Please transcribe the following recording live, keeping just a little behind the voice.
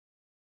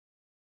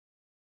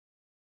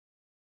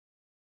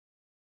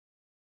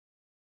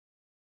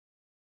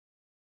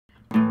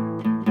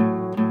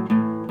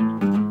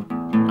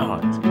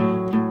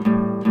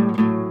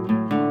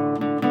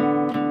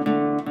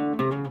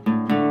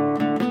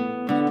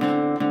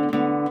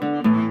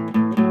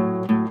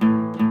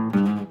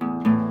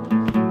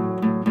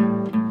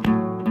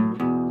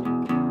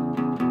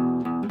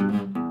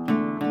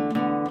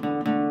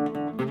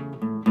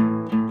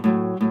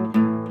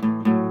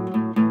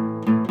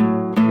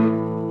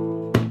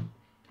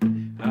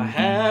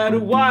had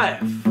a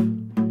wife,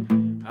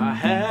 I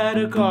had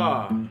a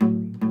car.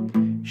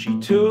 She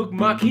took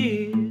my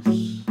keys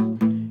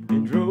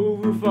and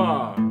drove her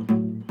far.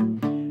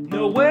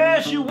 Know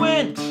where she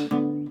went,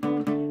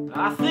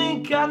 I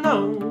think I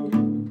know.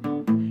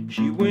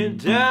 She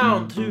went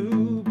down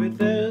to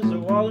Bethesda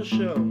Water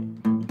Show.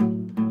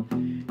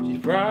 She's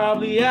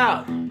probably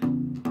out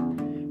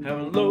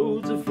having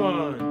loads of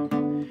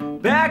fun.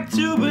 Back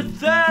to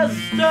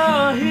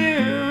Bethesda,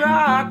 here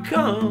I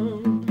come.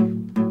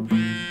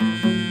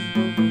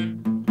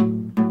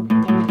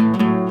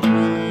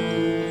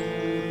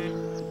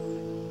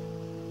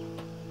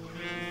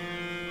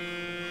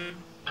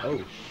 Oh.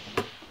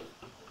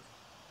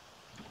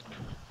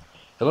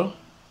 Hello?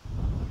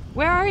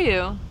 Where are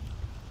you?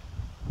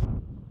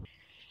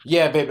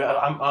 Yeah, baby,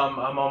 I'm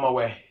on my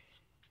way.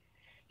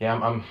 Yeah,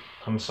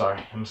 I'm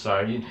sorry.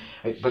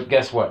 But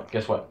guess what?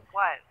 Guess what?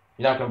 What?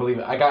 You're not gonna believe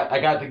it. I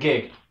got the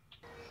gig.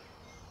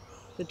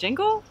 The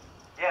jingle?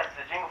 Yeah, it's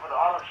the jingle for the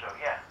auto show.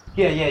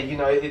 Yeah. Yeah. You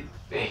know,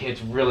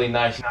 it's really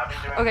nice. You know, I've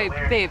been doing Okay, the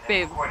lyrics babe, and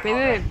babe, recording babe, all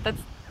day. babe,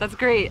 that's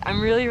great.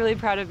 I'm really, really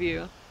proud of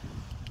you.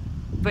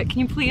 But can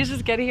you please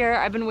just get here?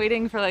 I've been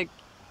waiting for like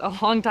a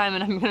long time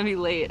and I'm gonna be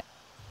late.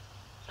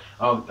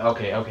 Oh,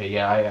 okay.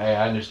 Yeah,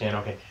 I understand.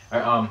 Okay. All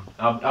right,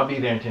 I'll be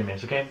there in 10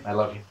 minutes. Okay. I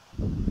love you.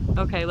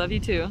 Okay, love you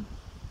too.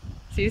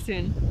 See you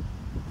soon.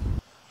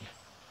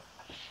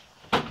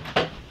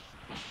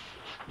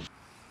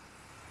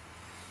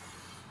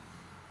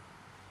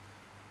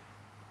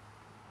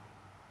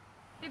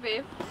 Hey,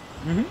 babe.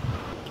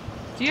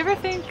 Do you ever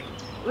think,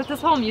 with this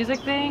whole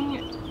music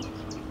thing,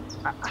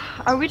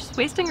 are we just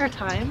wasting our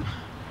time?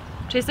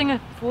 Chasing a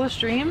foolish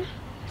dream?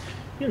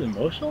 You're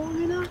emotional,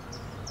 you know?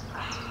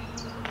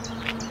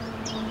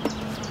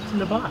 What's in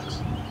the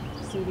box?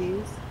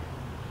 CDs.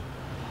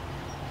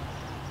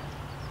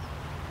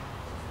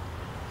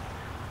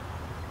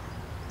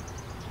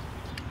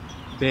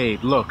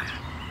 Babe, look.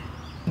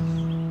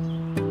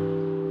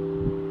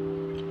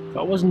 If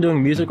I wasn't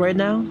doing music right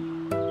now,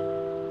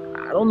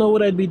 I don't know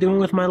what I'd be doing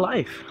with my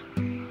life.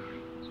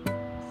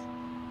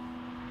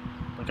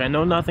 Like, I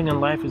know nothing in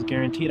life is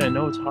guaranteed. I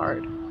know it's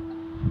hard.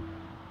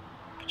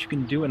 But you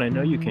can do it. I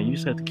know you can. You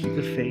just have to keep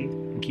the faith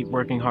and keep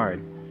working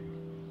hard.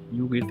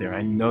 You'll get there.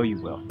 I know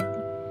you will.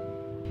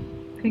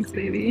 Thanks,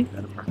 baby.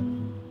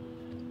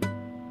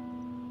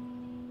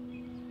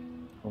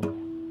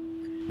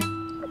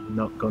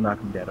 No, go knock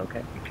him dead,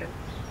 okay? Okay.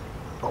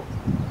 Oh.